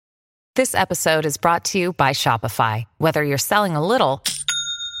This episode is brought to you by Shopify. Whether you're selling a little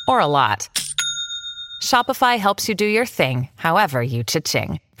or a lot, Shopify helps you do your thing, however you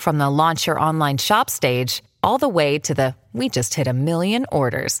cha-ching. From the launch your online shop stage, all the way to the we just hit 1 million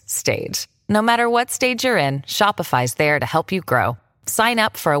orders stage. No matter what stage you're in, Shopify's there to help you grow. Sign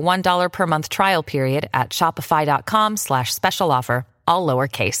up for a $1 per month trial period at shopify.com/special offer, all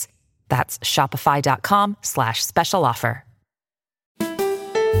lowercase. That's shopify.com/special offer.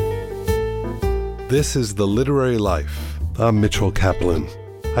 This is The Literary Life. I'm Mitchell Kaplan.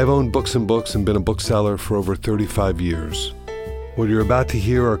 I've owned books and books and been a bookseller for over 35 years. What you're about to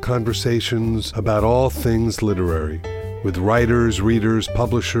hear are conversations about all things literary, with writers, readers,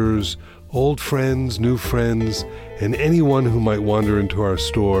 publishers, old friends, new friends, and anyone who might wander into our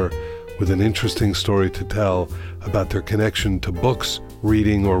store with an interesting story to tell about their connection to books,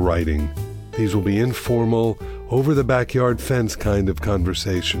 reading, or writing. These will be informal, over-the-backyard fence kind of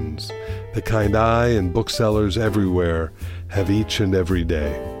conversations, the kind I and booksellers everywhere have each and every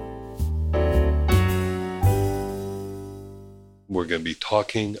day. We're going to be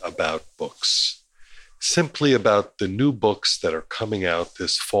talking about books, simply about the new books that are coming out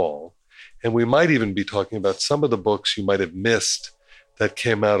this fall. And we might even be talking about some of the books you might have missed that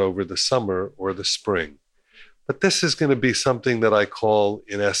came out over the summer or the spring. But this is going to be something that I call,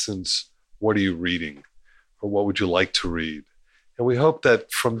 in essence, what are you reading? Or what would you like to read? And we hope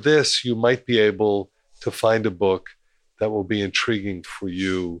that from this, you might be able to find a book that will be intriguing for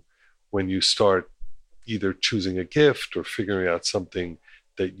you when you start either choosing a gift or figuring out something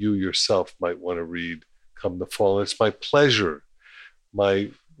that you yourself might want to read come the fall. And it's my pleasure,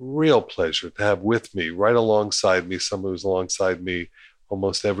 my real pleasure, to have with me, right alongside me, someone who's alongside me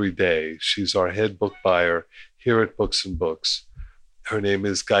almost every day. She's our head book buyer here at Books and Books. Her name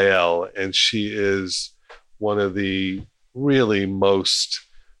is Gael, and she is one of the really most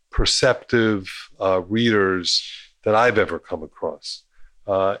perceptive readers that I've ever come across.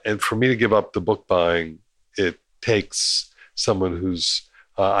 And for me to give up the book buying, it takes someone who's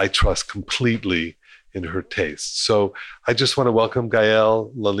I trust completely in her taste. So I just want to welcome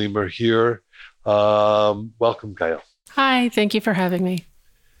Gael Lalimer here. Welcome, Gael. Hi, thank you for having me.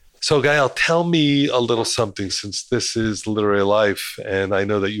 So Gael, tell me a little something, since this is Literary Life, and I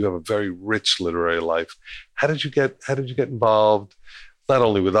know that you have a very rich literary life. How did you get involved, not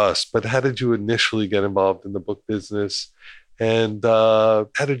only with us, but how did you initially get involved in the book business? And how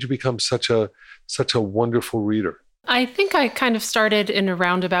did you become such a wonderful reader? I think I kind of started in a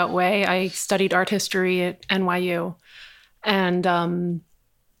roundabout way. I studied art history at NYU, and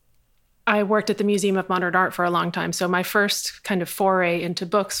I worked at the Museum of Modern Art for a long time. So my first kind of foray into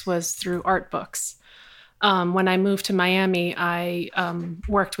books was through art books. When I moved to Miami, I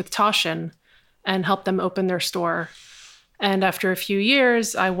worked with Taschen and helped them open their store. And after a few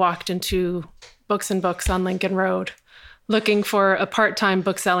years, I walked into Books and Books on Lincoln Road, looking for a part-time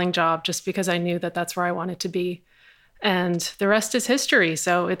bookselling job, just because I knew that that's where I wanted to be. And the rest is history.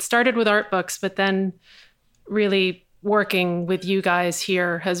 So it started with art books, but then really working with you guys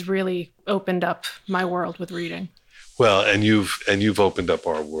here has really opened up my world with reading. Well, and you've opened up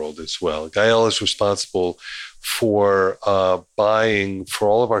our world as well. Gael is responsible for buying for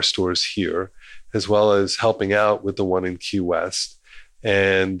all of our stores here, as well as helping out with the one in Key West.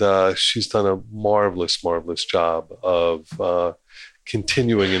 And she's done a marvelous, marvelous job of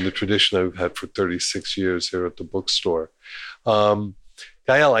continuing in the tradition I've had for 36 years here at the bookstore. Gael,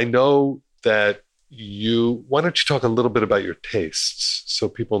 I know that why don't you talk a little bit about your tastes so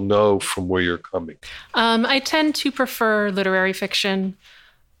people know from where you're coming? I tend to prefer literary fiction,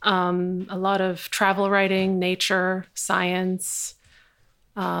 a lot of travel writing, nature, science,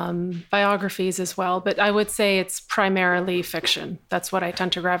 biographies as well. But I would say it's primarily fiction. That's what I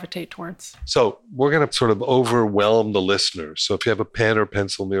tend to gravitate towards. So we're going to sort of overwhelm the listeners. So if you have a pen or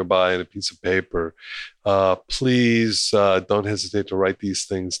pencil nearby and a piece of paper, please don't hesitate to write these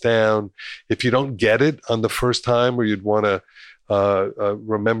things down. If you don't get it on the first time, or you'd want to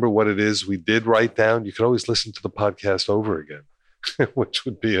remember what it is we did write down, you can always listen to the podcast over again, which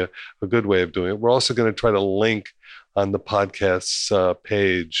would be a good way of doing it. We're also going to try to link on the podcast's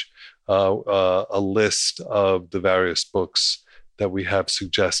page a list of the various books that we have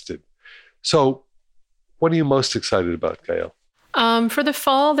suggested. So what are you most excited about, Gael? For the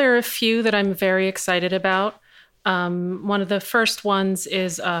fall, there are a few that I'm very excited about. One of the first ones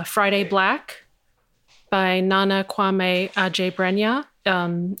is Friday Black by Nana Kwame Adjei-Brenyah.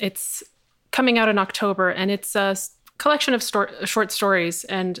 It's coming out in October, and it's a collection of short stories.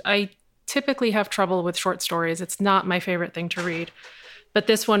 And I typically have trouble with short stories. It's not my favorite thing to read. But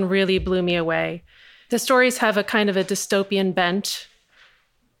this one really blew me away. The stories have a kind of a dystopian bent,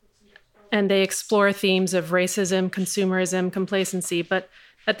 and they explore themes of racism, consumerism, complacency, but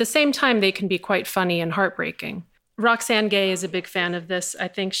at the same time, they can be quite funny and heartbreaking. Roxane Gay is a big fan of this. I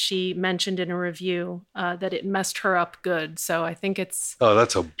think she mentioned in a review that it messed her up good. So I think it's... Oh,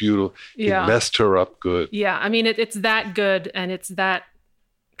 that's a beautiful... Yeah. It messed her up good. Yeah, I mean, it's that good, and it's that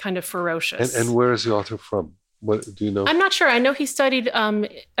kind of ferocious. And where is the author from? What do you know? I'm not sure. I know he studied,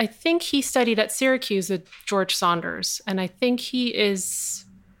 I think he studied at Syracuse with George Saunders. And I think he is...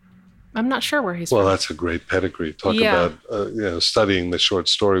 I'm not sure where he's from. Well, that's a great pedigree. Talk about studying the short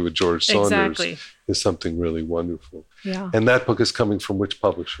story with George Saunders is something really wonderful. Yeah. And that book is coming from which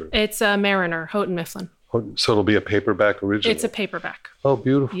publisher? It's Mariner, Houghton Mifflin. So it'll be a paperback original? It's a paperback. Oh,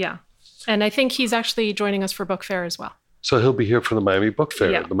 beautiful. Yeah. And I think he's actually joining us for Book Fair as well. So he'll be here for the Miami Book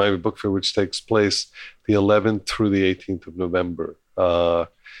Fair. Yeah. The Miami Book Fair, which takes place the 11th through the 18th of November.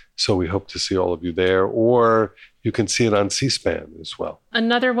 So we hope to see all of you there, or you can see it on C-SPAN as well.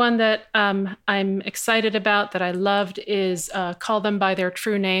 Another one that I'm excited about that I loved is Call Them By Their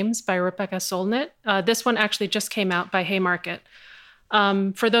True Names by Rebecca Solnit. This one actually just came out by Haymarket.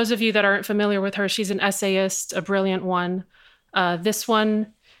 For those of you that aren't familiar with her, she's an essayist, a brilliant one. This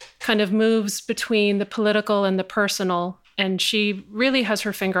one kind of moves between the political and the personal, and she really has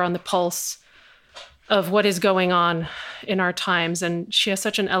her finger on the pulse of what is going on in our times. And she has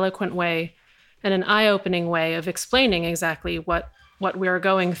such an eloquent way and an eye-opening way of explaining exactly what we're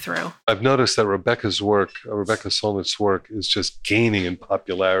going through. I've noticed that Rebecca Solnit's work is just gaining in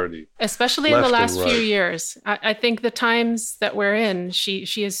popularity. Especially in the last few years. I think the times that we're in, she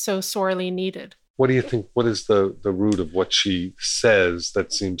is so sorely needed. What do you think, what is the root of what she says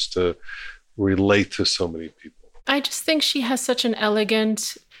that seems to relate to so many people? I just think she has such an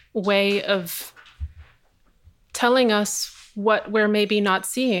elegant way of telling us what we're maybe not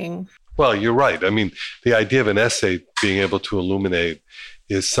seeing. Well, you're right. I mean, the idea of an essay being able to illuminate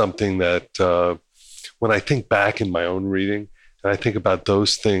is something that when I think back in my own reading, and I think about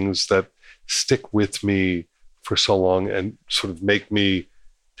those things that stick with me for so long and sort of make me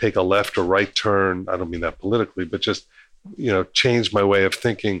take a left or right turn, I don't mean that politically, but just, change my way of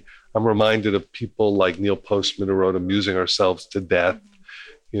thinking. I'm reminded of people like Neil Postman, who wrote Amusing Ourselves to Death,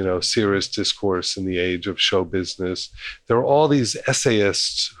 serious discourse in the age of show business. There are all these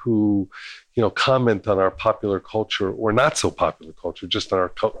essayists who, comment on our popular culture or not so popular culture, just on our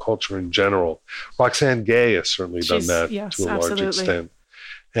culture in general. Roxane Gay has certainly done that to a large extent.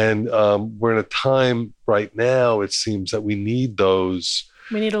 And we're in a time right now, it seems, that we need those.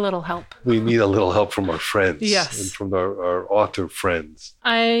 We need a little help. We need a little help from our friends. Yes. And from our author friends.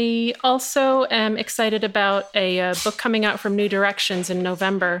 I also am excited about a book coming out from New Directions in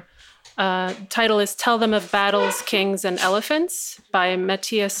November. Title is Tell Them of Battles, Kings, and Elephants by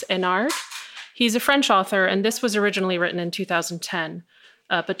Matthias Enard. He's a French author, and this was originally written in 2010,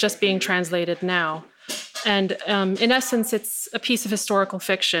 but just being translated now. And in essence, it's a piece of historical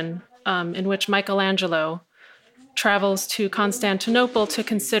fiction in which Michelangelo travels to Constantinople to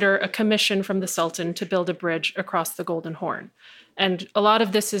consider a commission from the Sultan to build a bridge across the Golden Horn. And a lot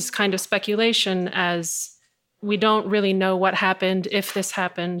of this is kind of speculation, as we don't really know what happened, if this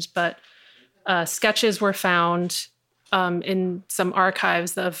happened, but sketches were found in some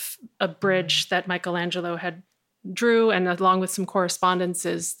archives of a bridge that Michelangelo had drew, and along with some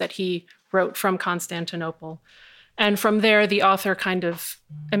correspondences that he wrote from Constantinople. And from there, the author kind of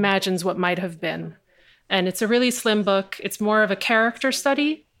imagines what might have been. And it's a really slim book. It's more of a character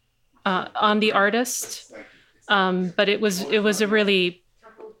study on the artist. But it was a really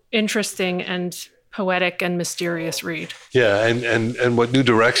interesting and poetic and mysterious read. Yeah, and what New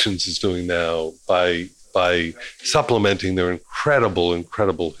Directions is doing now by supplementing their incredible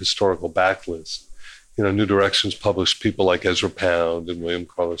historical backlist. New Directions published people like Ezra Pound and William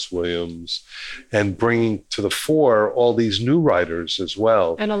Carlos Williams, and bringing to the fore all these new writers as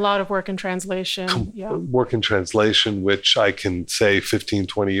well. And a lot of work in translation. Work in translation, which I can say 15,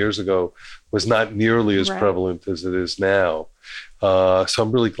 20 years ago was not nearly as prevalent as it is now. So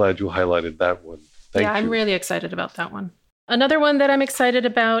I'm really glad you highlighted that one. Thank you. I'm really excited about that one. Another one that I'm excited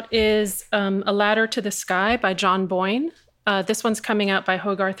about is A Ladder to the Sky by John Boyne. This one's coming out by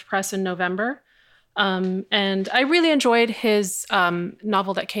Hogarth Press in November. And I really enjoyed his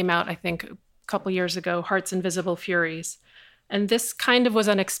novel that came out, I think, a couple years ago, Heart's Invisible Furies. And this kind of was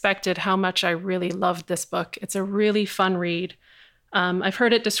unexpected how much I really loved this book. It's a really fun read. I've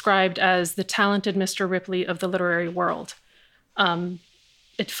heard it described as the talented Mr. Ripley of the literary world.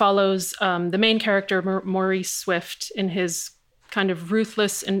 It follows the main character, Maurice Swift, in his kind of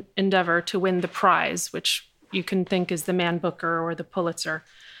ruthless endeavor to win the prize, which you can think is the Man Booker or the Pulitzer.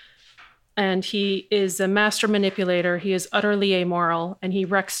 And he is a master manipulator. He is utterly amoral, and he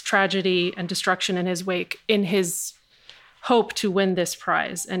wreaks tragedy and destruction in his wake in his hope to win this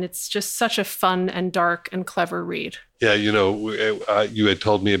prize. And it's just such a fun and dark and clever read. Yeah, you had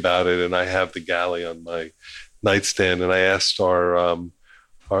told me about it, and I have the galley on my nightstand, and I asked our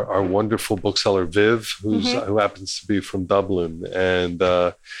wonderful bookseller Viv, who happens to be from Dublin, and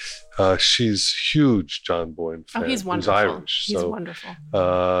she's huge John Boyne fan. Oh, he's wonderful. Who's Irish. He's so, wonderful.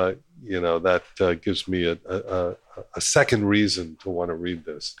 That gives me a second reason to want to read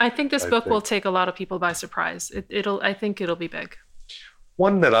this. I think this book will take a lot of people by surprise. I think it'll be big.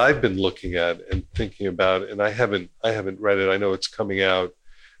 One that I've been looking at and thinking about, and I haven't read it. I know it's coming out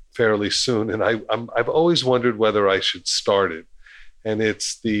fairly soon, and I've always wondered whether I should start it. And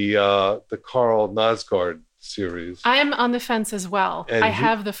it's the Carl Nosgard series. I am on the fence as well. And I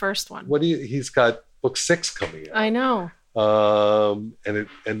have the first one. He's got book 6 coming out. I know.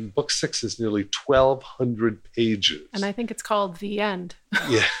 And book 6 is nearly 1,200 pages. And I think it's called The End.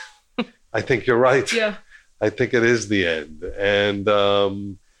 Yeah, I think you're right. Yeah. I think it is the end. And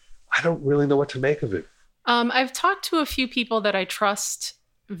I don't really know what to make of it. I've talked to a few people that I trust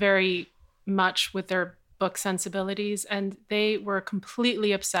very much with their book sensibilities, and they were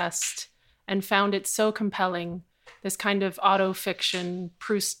completely obsessed and found it so compelling. This kind of auto-fiction,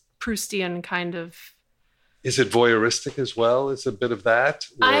 Proustian kind of... Is it voyeuristic as well? Is it a bit of that?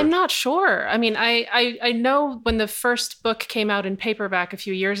 Or? I'm not sure. I mean, I know when the first book came out in paperback a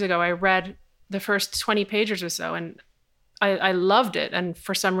few years ago, I read the first 20 pages or so, and I loved it. And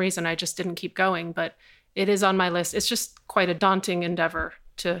for some reason, I just didn't keep going. But it is on my list. It's just quite a daunting endeavor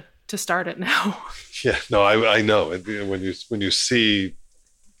to start it now. Yeah, no, I know. When you see,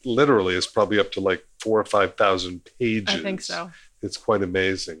 literally, it's probably up to like 4,000 or 5,000 pages. I think so. It's quite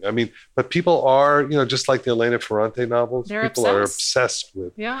amazing. I mean, but people are, just like the Elena Ferrante novels, people are obsessed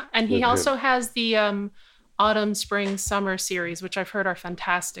with. Yeah, and he also has the Autumn, Spring, Summer series, which I've heard are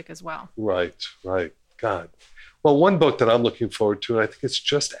fantastic as well. Right. God. Well, one book that I'm looking forward to, and I think it's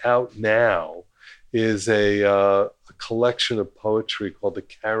just out now, is a collection of poetry called The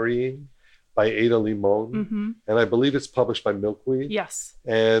Carrying by Ada Limon. Mm-hmm. And I believe it's published by Milkweed. Yes.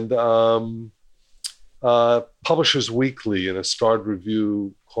 And Publishers Weekly, in a starred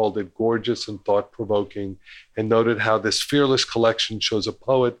review, called it gorgeous and thought-provoking, and noted how this fearless collection shows a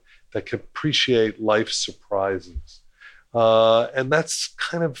poet that can appreciate life's surprises. And that's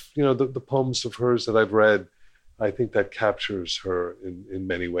kind of, the poems of hers that I've read. I think that captures her in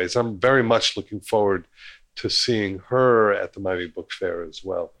many ways. I'm very much looking forward to seeing her at the Miami Book Fair as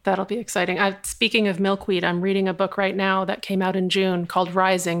well. That'll be exciting. Speaking of Milkweed, I'm reading a book right now that came out in June called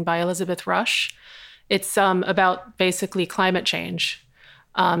Rising by Elizabeth Rush. It's about basically climate change.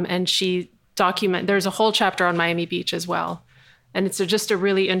 And there's a whole chapter on Miami Beach as well. And it's just a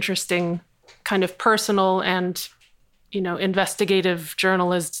really interesting kind of personal and, investigative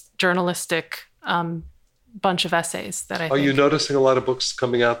journalistic bunch of essays that I think. Are you noticing a lot of books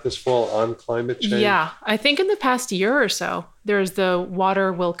coming out this fall on climate change? Yeah, I think in the past year or so, there's The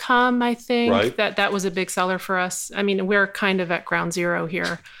Water Will Come, I think. Right. That was a big seller for us. I mean, we're kind of at ground zero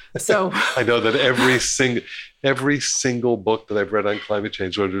here. So I know that every single book that I've read on climate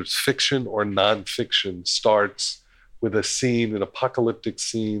change, whether it's fiction or nonfiction, starts with an apocalyptic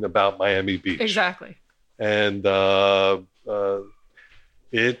scene about Miami Beach. Exactly. And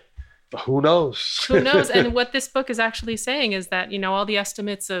who knows? Who knows? And what this book is actually saying is that, all the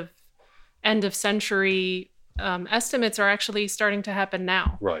estimates of end of century estimates are actually starting to happen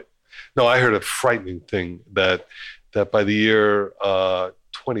now. Right. No, I heard a frightening thing that by the year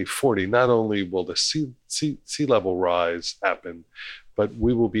 2040, not only will the sea level rise happen, but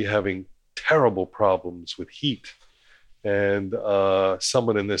we will be having terrible problems with heat. And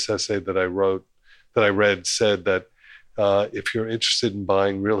someone in this essay that I read said that if you're interested in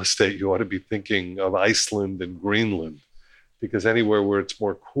buying real estate, you ought to be thinking of Iceland and Greenland, because anywhere where it's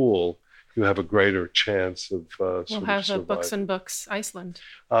more cool, you have a greater chance of We'll have a Books and Books Iceland.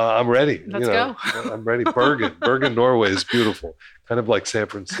 I'm ready. Let's go. I'm ready. Bergen, Norway is beautiful, kind of like San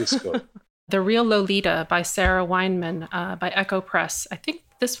Francisco. The Real Lolita by Sarah Weinman by Echo Press. I think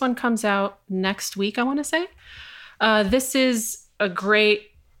this one comes out next week, I want to say. This is a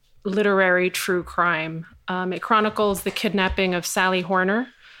great literary true crime. It chronicles the kidnapping of Sally Horner,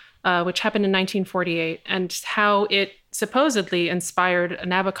 which happened in 1948, and how it supposedly inspired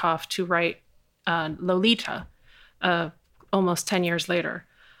Nabokov to write Lolita almost 10 years later.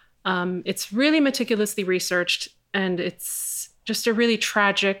 It's really meticulously researched, and it's just a really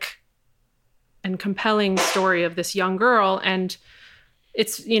tragic and compelling story of this young girl. And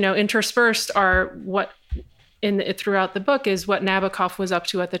it's, interspersed are what throughout the book is what Nabokov was up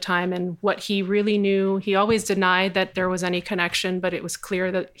to at the time and what he really knew. He always denied that there was any connection, but it was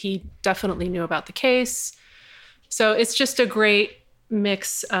clear that he definitely knew about the case. So it's just a great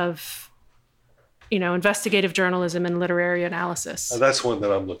mix of, investigative journalism and literary analysis. That's one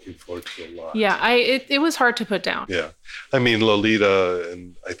that I'm looking forward to a lot. Yeah, it was hard to put down. Yeah. I mean, Lolita,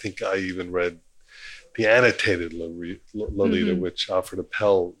 and I think I even read the annotated Lolita, which Alfred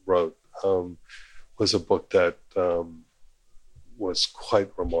Appel wrote, was a book that was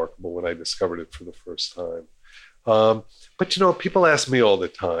quite remarkable when I discovered it for the first time. But, people ask me all the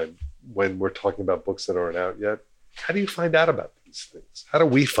time when we're talking about books that aren't out yet, how do you find out about these things? How do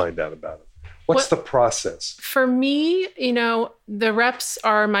we find out about them? What's the process? For me, the reps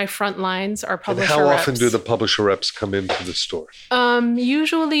are my front lines, our publisher reps. And how often do the publisher reps come into the store?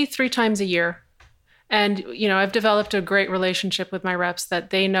 Usually 3 times a year. And, I've developed a great relationship with my reps that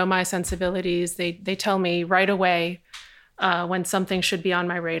they know my sensibilities. They tell me right away when something should be on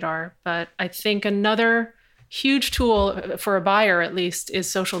my radar. But I think another huge tool for a buyer, at least, is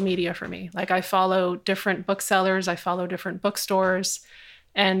social media for me. Like I follow different booksellers, I follow different bookstores.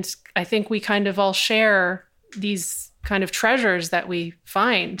 And I think we kind of all share these kind of treasures that we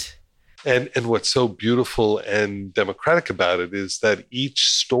find. And what's so beautiful and democratic about it is that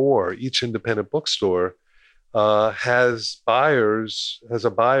each independent bookstore has a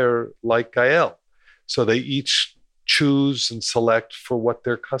buyer like Gael. So they each choose and select for what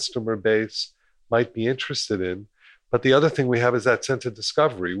their customer base might be interested in. But the other thing we have is that sense of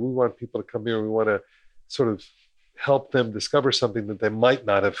discovery. We want people to come here and we want to sort of help them discover something that they might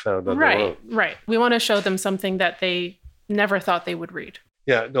not have found on their own. Right. We want to show them something that they never thought they would read.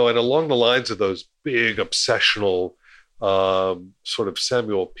 Yeah, no, and along the lines of those big obsessional sort of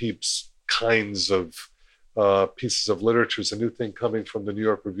Samuel Pepys kinds of pieces of literature, is a new thing coming from the New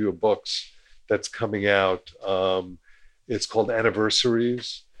York Review of Books that's coming out. It's called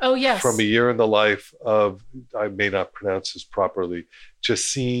Anniversaries. Oh, yes. From a Year in the Life of, I may not pronounce this properly,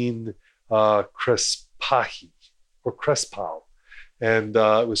 Jacine Crespahi, or Crespal. And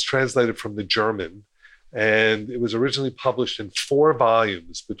it was translated from the German. And it was originally published in 4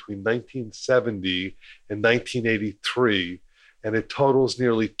 volumes between 1970 and 1983. And it totals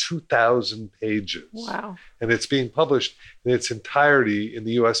nearly 2,000 pages. Wow. And it's being published in its entirety in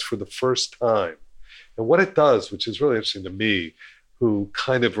the US for the first time. And what it does, which is really interesting to me, who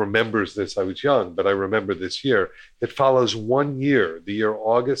kind of remembers this, I was young, but I remember this year, it follows 1 year, the year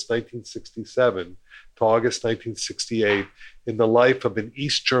August 1967 to August 1968, in the life of an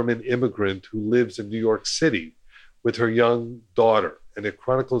East German immigrant who lives in New York City with her young daughter. And it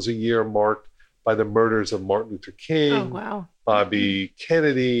chronicles a year marked by the murders of Martin Luther King, Bobby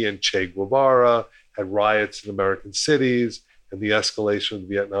Kennedy, and Che Guevara, had riots in American cities, and the escalation of the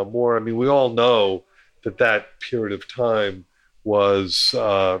Vietnam War. I mean, we all know that period of time was,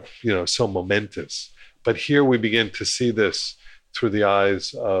 so momentous. But here we begin to see this through the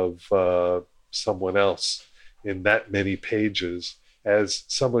eyes of someone else in that many pages as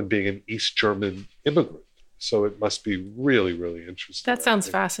someone being an East German immigrant. So it must be really, really interesting. That sounds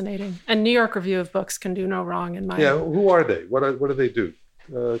fascinating. And New York Review of Books can do no wrong in my Yeah, who are they? What do they do?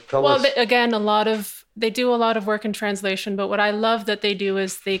 Tell us. Well, again, they do a lot of work in translation, but what I love that they do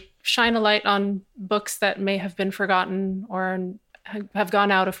is they shine a light on books that may have been forgotten or have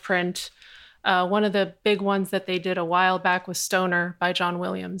gone out of print. One of the big ones that they did a while back was Stoner by John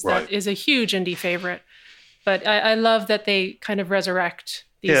Williams. Right. That is a huge indie favorite. But I love that they kind of resurrect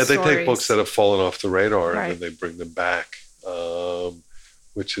these they stories. take books that have fallen off the radar Right. and then they bring them back,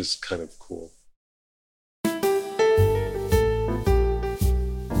 which is kind of cool.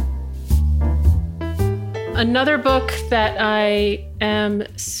 Another book that I am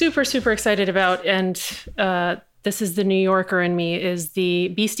super, super excited about, and this is the New Yorker in me, is the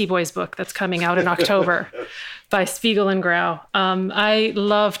Beastie Boys book that's coming out in October by Spiegel and Grau. I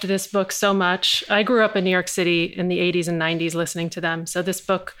loved this book so much. I grew up in New York City in the 80s and 90s listening to them. So this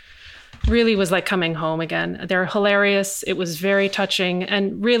book really was like coming home again. They're hilarious. It was very touching.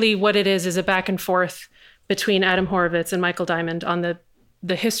 And really what it is a back and forth between Adam Horovitz and Michael Diamond on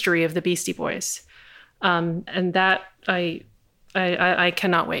the history of the Beastie Boys. And that I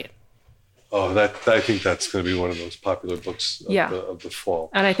cannot wait. Oh, I think that's going to be one of those popular books of the fall.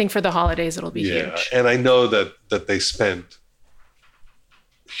 And I think for the holidays, it'll be huge. And I know that they spent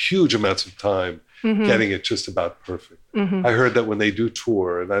huge amounts of time getting it just about perfect. Mm-hmm. I heard that when they do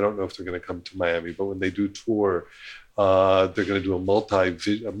tour, and I don't know if they're going to come to Miami, but when they do tour, they're going to do a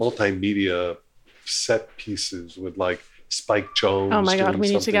multimedia set pieces with like Spike Jones. Oh my God, doing we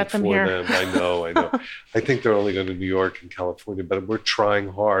need to get them here. Them. I know. I think they're only going to New York and California, but we're trying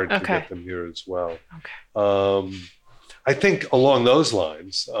hard to get them here as well. Okay. I think along those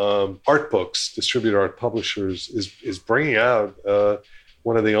lines, Art Books, Distributed Art Publishers, is bringing out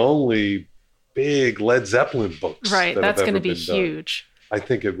one of the only big Led Zeppelin books. Right, that's going to be huge. I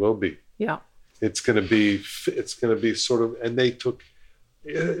think it will be. Yeah. It's going to be sort of, and they took,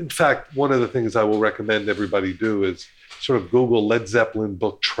 in fact, one of the things I will recommend everybody do is sort of Google Led Zeppelin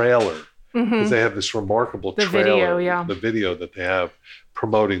book trailer, because they have this remarkable trailer, the video that they have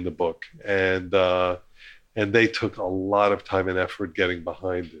promoting the book. And they took a lot of time and effort getting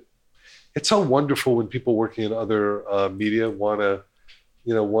behind it. It's so wonderful when people working in other media want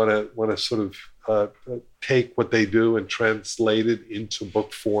to sort of take what they do and translate it into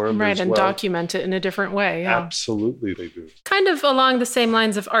book form, right, and document it in a different way. Yeah. Absolutely, they do. Kind of along the same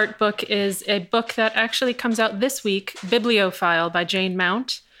lines of Art Book is a book that actually comes out this week, Bibliophile by Jane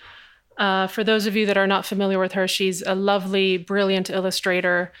Mount. For those of you that are not familiar with her, she's a lovely, brilliant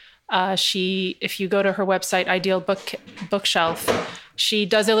illustrator. If you go to her website, Ideal Bookshelf, she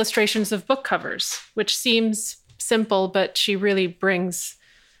does illustrations of book covers, which seems simple, but she really brings.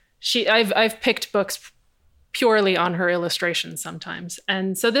 I've picked books purely on her illustrations sometimes,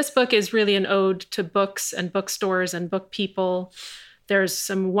 and so this book is really an ode to books and bookstores and book people. There's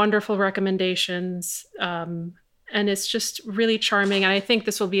some wonderful recommendations, and it's just really charming. And I think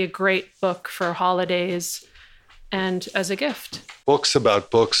this will be a great book for holidays and as a gift. Books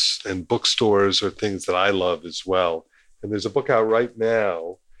about books and bookstores are things that I love as well. And there's a book out right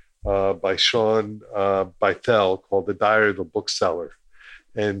now by Sean Bythell called The Diary of a Bookseller.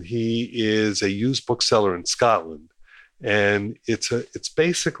 And he is a used bookseller in Scotland. And it's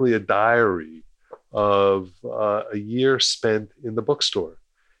basically a diary of a year spent in the bookstore.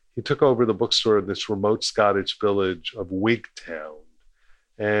 He took over the bookstore in this remote Scottish village of Wigtown.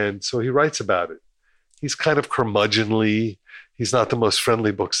 And so he writes about it. He's kind of curmudgeonly. He's not the most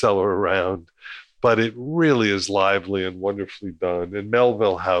friendly bookseller around, but it really is lively and wonderfully done. And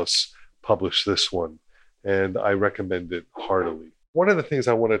Melville House published this one, and I recommend it heartily. One of the things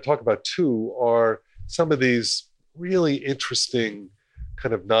I want to talk about, too, are some of these really interesting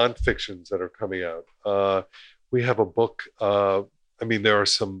kind of nonfictions that are coming out. We have a book, there are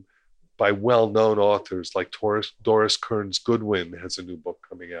some by well-known authors like Doris Kearns Goodwin has a new book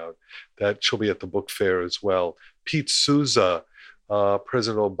coming out that she'll be at the book fair as well. Pete Souza,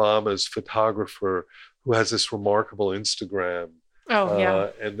 President Obama's photographer, who has this remarkable Instagram. Oh, yeah.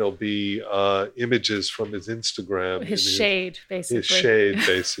 And there'll be images from his Instagram. His shade, basically. His shade,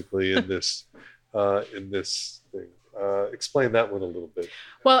 basically, in this thing. Explain that one a little bit.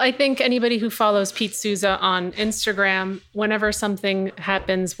 Well, I think anybody who follows Pete Souza on Instagram, whenever something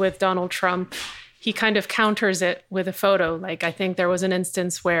happens with Donald Trump, he kind of counters it with a photo. Like, I think there was an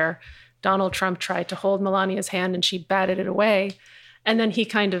instance where Donald Trump tried to hold Melania's hand and she batted it away. And then he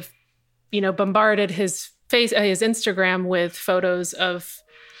kind of, bombarded his Instagram with photos of,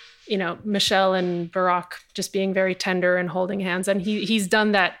 Michelle and Barack just being very tender and holding hands. And he's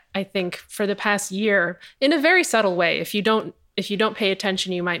done that, I think, for the past year in a very subtle way. If you don't pay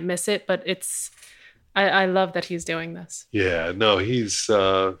attention, you might miss it. But I love that he's doing this. Yeah, no, he's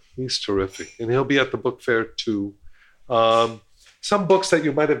terrific, and he'll be at the book fair too. Some books that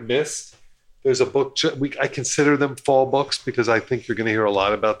you might have missed. There's a book I consider them fall books because I think you're going to hear a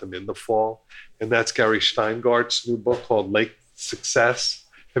lot about them in the fall, and that's Gary Steingart's new book called Lake Success.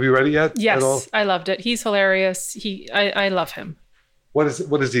 Have you read it yet? Yes, I loved it. He's hilarious. I love him. What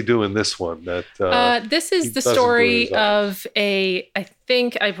is he doing this one? This is the story of I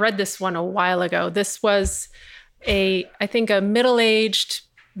think I've read this one a while ago. This was I think a middle-aged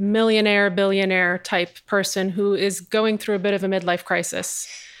millionaire, billionaire type person who is going through a bit of a midlife crisis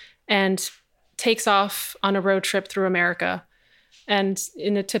and takes off on a road trip through America. And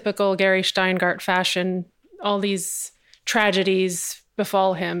in a typical Gary Steingart fashion, all these tragedies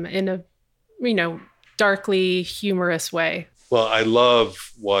befall him in a, darkly humorous way. Well, I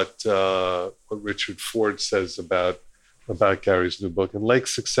love what Richard Ford says about Gary's new book. In Lake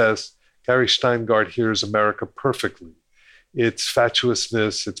Success, Gary Steingart hears America perfectly. Its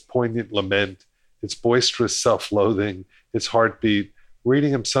fatuousness, its poignant lament, its boisterous self-loathing, its heartbeat.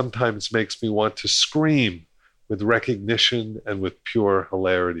 Reading him sometimes makes me want to scream with recognition and with pure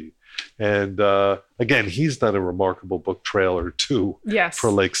hilarity. And again, he's done a remarkable book trailer too. Yes.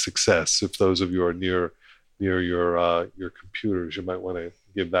 For Lake Success. If those of you are near your computers, you might want to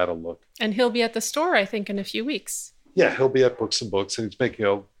give that a look. And he'll be at the store, I think, in a few weeks. Yeah, he'll be at Books and Books, and he's making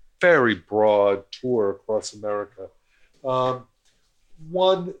a very broad tour across America.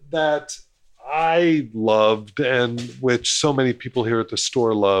 One that I loved, and which so many people here at the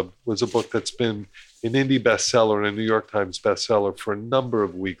store loved, was a book that's been an indie bestseller and a New York Times bestseller for a number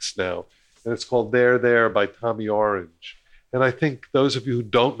of weeks now. And it's called There, There by Tommy Orange. And I think those of you who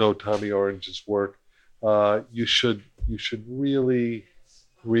don't know Tommy Orange's work, you should really,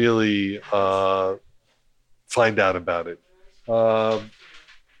 really find out about it.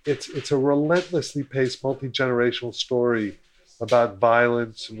 It's a relentlessly paced, multi-generational story about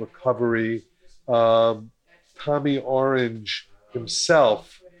violence and recovery. Tommy Orange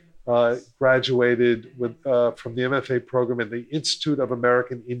himself graduated from the MFA program at the Institute of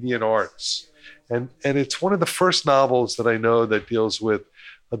American Indian Arts. And it's one of the first novels that I know that deals with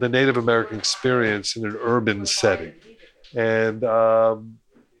the Native American experience in an urban setting. And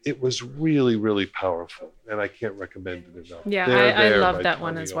it was really, really powerful. And I can't recommend it enough. Yeah, I love that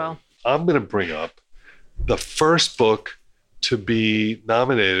one as well. I'm going to bring up the first book to be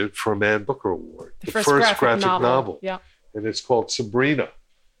nominated for a Man Booker Award. The first graphic novel. Yeah. And it's called Sabrina.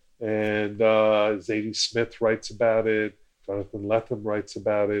 And Zadie Smith writes about it. Jonathan Lethem writes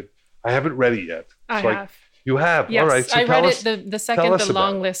about it. I haven't read it yet. I have. You have? Yes, all right. So I read it the second the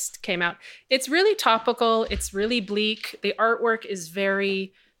long list came out. It's really topical. It's really bleak. The artwork is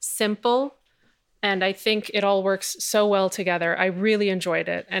very simple. And I think it all works so well together. I really enjoyed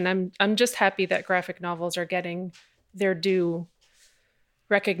it. And I'm just happy that graphic novels are getting their due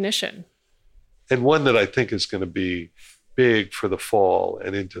recognition. And one that I think is going to be big for the fall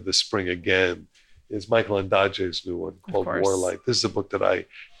and into the spring again is Michael Ondaatje's new one called Warlight. This is a book that I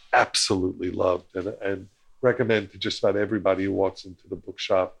absolutely loved and recommend to just about everybody who walks into the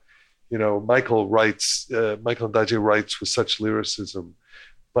bookshop. You know, Michael Ondaatje writes with such lyricism,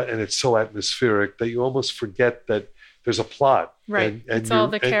 and it's so atmospheric that you almost forget that there's a plot. Right. And it's all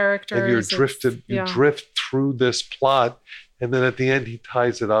the characters. And you're drifted. You drift through this plot, and then at the end he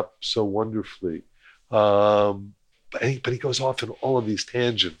ties it up so wonderfully. But he goes off in all of these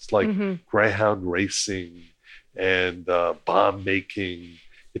tangents, like greyhound racing and bomb making.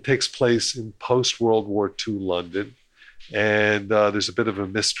 It takes place in post-World War II London, and there's a bit of a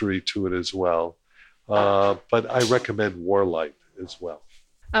mystery to it as well. But I recommend Warlight as well.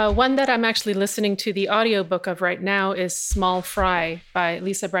 One that I'm actually listening to the audiobook of right now is Small Fry by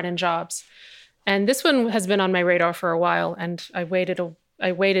Lisa Brennan-Jobs. And this one has been on my radar for a while, and I waited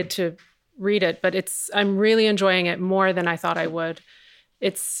to read it, but I'm really enjoying it more than I thought I would.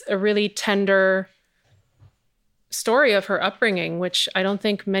 It's a really tender story of her upbringing, which I don't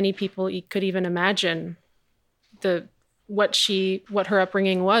think many people could even imagine what her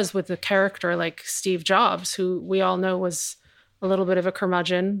upbringing was with a character like Steve Jobs, who we all know was a little bit of a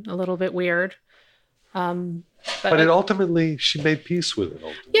curmudgeon, a little bit weird. But ultimately, she made peace with it.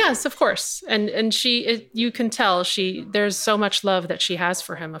 Ultimately. Yes, of course. And you can tell there's so much love that she has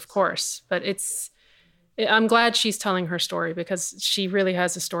for him, of course. But I'm glad she's telling her story because she really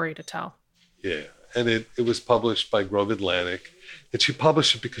has a story to tell. Yeah. And it was published by Grove Atlantic. And she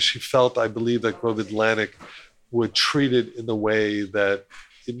published it because she felt, I believe, that Grove Atlantic would treat it in the way that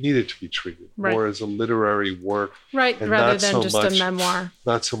it needed to be treated, more as a literary work. Right, rather than just a memoir.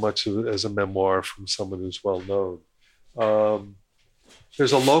 Not so much as a memoir from someone who's well known.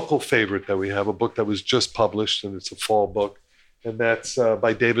 There's a local favorite that we have, a book that was just published, and it's a fall book, and that's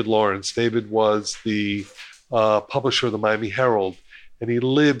by David Lawrence. David was the publisher of the Miami Herald, and he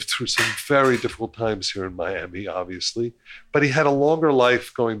lived through some very difficult times here in Miami, obviously. But he had a longer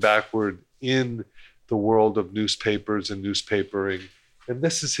life going backward in the world of newspapers and newspapering. And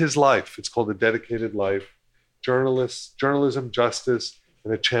this is his life. It's called A Dedicated Life, Journalism, Justice,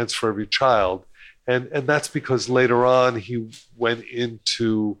 and a Chance for Every Child. And that's because later on he went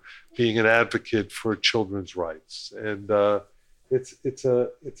into being an advocate for children's rights. And it's a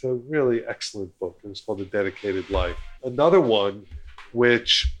really excellent book. And it's called A Dedicated Life. Another one,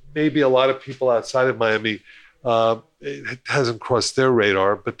 which maybe a lot of people outside of Miami, it hasn't crossed their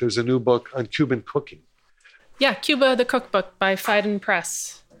radar, but there's a new book on Cuban cooking. Yeah, Cuba the Cookbook by Phaidon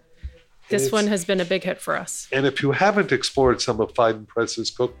Press. This one has been a big hit for us. And if you haven't explored some of Phaidon Press's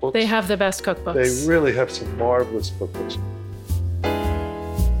cookbooks, they have the best cookbooks. They really have some marvelous cookbooks.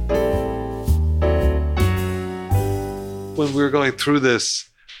 When we were going through this,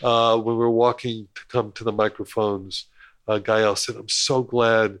 when we were walking to come to the microphones, Gael said, "I'm so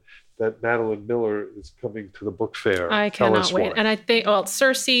glad that Madeline Miller is coming to the book fair." I cannot wait. And I think,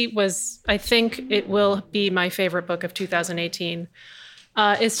 Circe I think it will be my favorite book of 2018.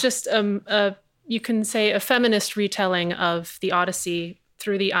 It's just, you can say, a feminist retelling of the Odyssey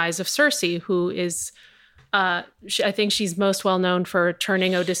through the eyes of Circe, who is, I think she's most well known for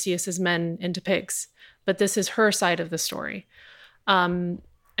turning Odysseus's men into pigs. But this is her side of the story. And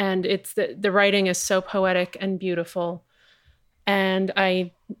And it's the writing is so poetic and beautiful. And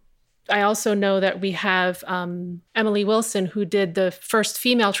I also know that we have Emily Wilson, who did the first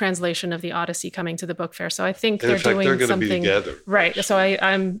female translation of the Odyssey, coming to the book fair. So I think they're doing something. They're going to be together. Right. Actually. So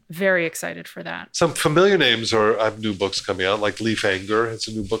I'm very excited for that. Some familiar names have new books coming out, like Leif Enger has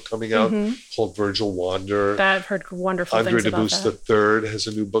a new book coming out called Virgil Wander. I've heard wonderful things about that. Andre Dubus III has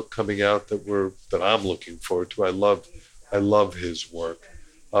a new book coming out that I'm looking forward to. I love his work.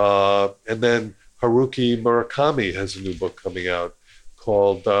 And then Haruki Murakami has a new book coming out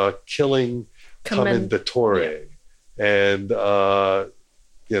called Killing Commendatore. Yeah. And,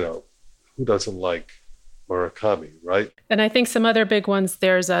 who doesn't like Murakami, right? And I think some other big ones,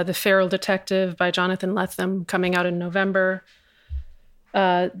 there's The Feral Detective by Jonathan Lethem coming out in November.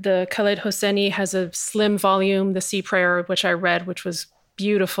 The Khaled Hosseini has a slim volume, The Sea Prayer, which I read, which was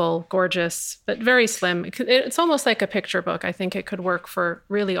beautiful, gorgeous, but very slim. It's almost like a picture book. I think it could work for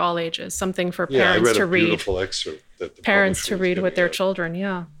really all ages, something for parents to read. I read a beautiful excerpt. Parents to read with their children,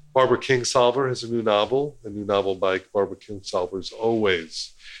 yeah. Barbara Kingsolver has a new novel by Barbara Kingsolver is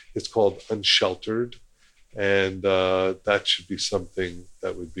always. It's called Unsheltered, and that should be something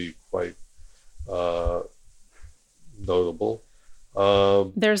that would be quite notable.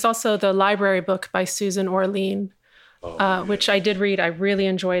 There's also the library book by Susan Orlean, which I did read. I really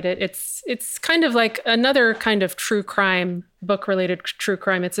enjoyed it. It's kind of like another kind of true crime, book-related true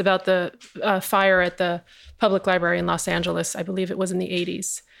crime. It's about the fire at the public library in Los Angeles. I believe it was in the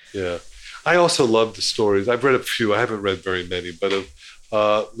 80s. Yeah. I also love the stories. I've read a few. I haven't read very many, but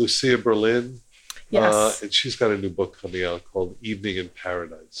of Lucia Berlin. Yes. And she's got a new book coming out called Evening in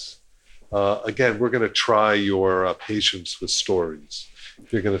Paradise. Again, we're going to try your patience with stories.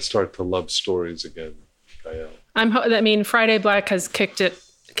 You're going to start to love stories again, Gael. Friday Black has kicked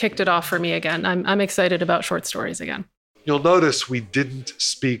it off for me again. I'm excited about short stories again. You'll notice we didn't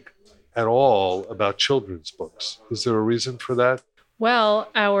speak at all about children's books. Is there a reason for that? Well,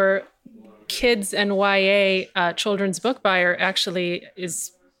 our kids and YA children's book buyer actually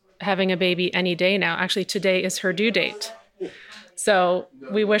is having a baby any day now. Actually, today is her due date. So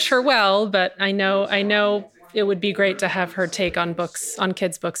we wish her well, but I know it would be great to have her take on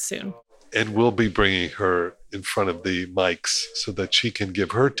kids' books soon. And we'll be bringing her in front of the mics so that she can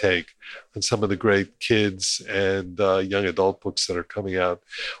give her take on some of the great kids and young adult books that are coming out.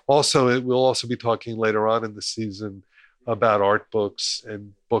 Also, we'll also be talking later on in the season about art books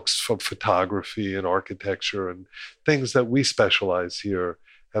and books from photography and architecture and things that we specialize here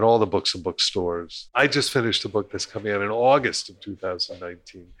at all the books and bookstores. I just finished a book that's coming out in August of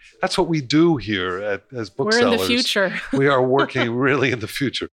 2019. That's what we do here as booksellers. We're in the future. We are working really in the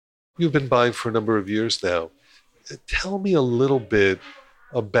future. You've been buying for a number of years now. Tell me a little bit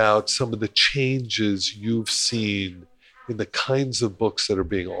about some of the changes you've seen in the kinds of books that are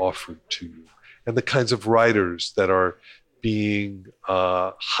being offered to you and the kinds of writers that are being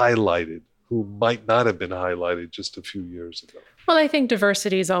highlighted who might not have been highlighted just a few years ago. Well, I think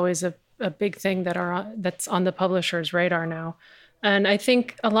diversity is always a big thing that's on the publisher's radar now. And I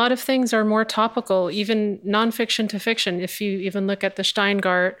think a lot of things are more topical, even nonfiction to fiction. If you even look at the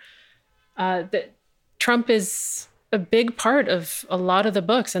Steingart, Trump is a big part of a lot of the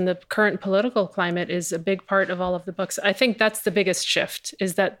books, and the current political climate is a big part of all of the books. I think that's the biggest shift,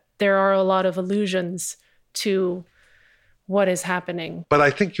 is that there are a lot of allusions to what is happening. But I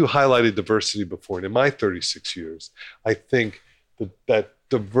think you highlighted diversity before, and in my 36 years, I think that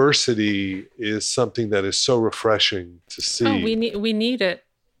diversity is something that is so refreshing to see. Oh, we need it.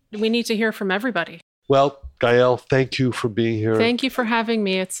 We need to hear from everybody. Well, Gael, thank you for being here. Thank you for having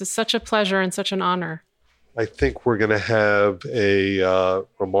me. It's such a pleasure and such an honor. I think we're going to have a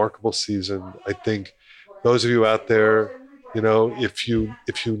remarkable season. I think those of you out there, if you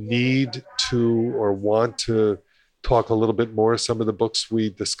need to or want to talk a little bit more, some of the books we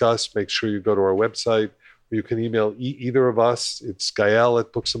discussed, make sure you go to our website. You can email either of us. It's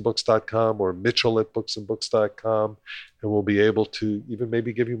Gael@booksandbooks.com or Mitchell@booksandbooks.com, and we'll be able to even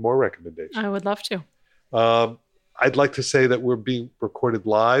maybe give you more recommendations. I would love to. I'd like to say that we're being recorded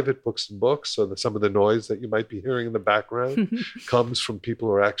live at Books and Books, so that some of the noise that you might be hearing in the background comes from people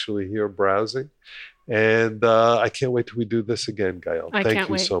who are actually here browsing. And I can't wait till we do this again, Gael. Thank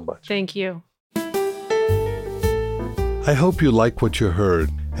you so much. Thank you. I hope you like what you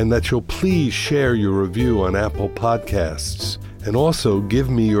heard, and that you'll please share your review on Apple Podcasts, and also give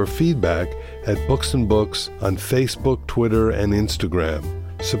me your feedback at Books and Books on Facebook, Twitter, and Instagram.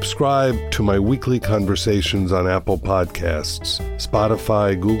 Subscribe to my weekly conversations on Apple Podcasts,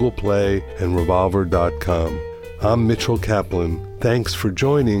 Spotify, Google Play, and Revolver.com. I'm Mitchell Kaplan. Thanks for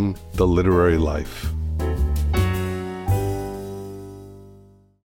joining The Literary Life.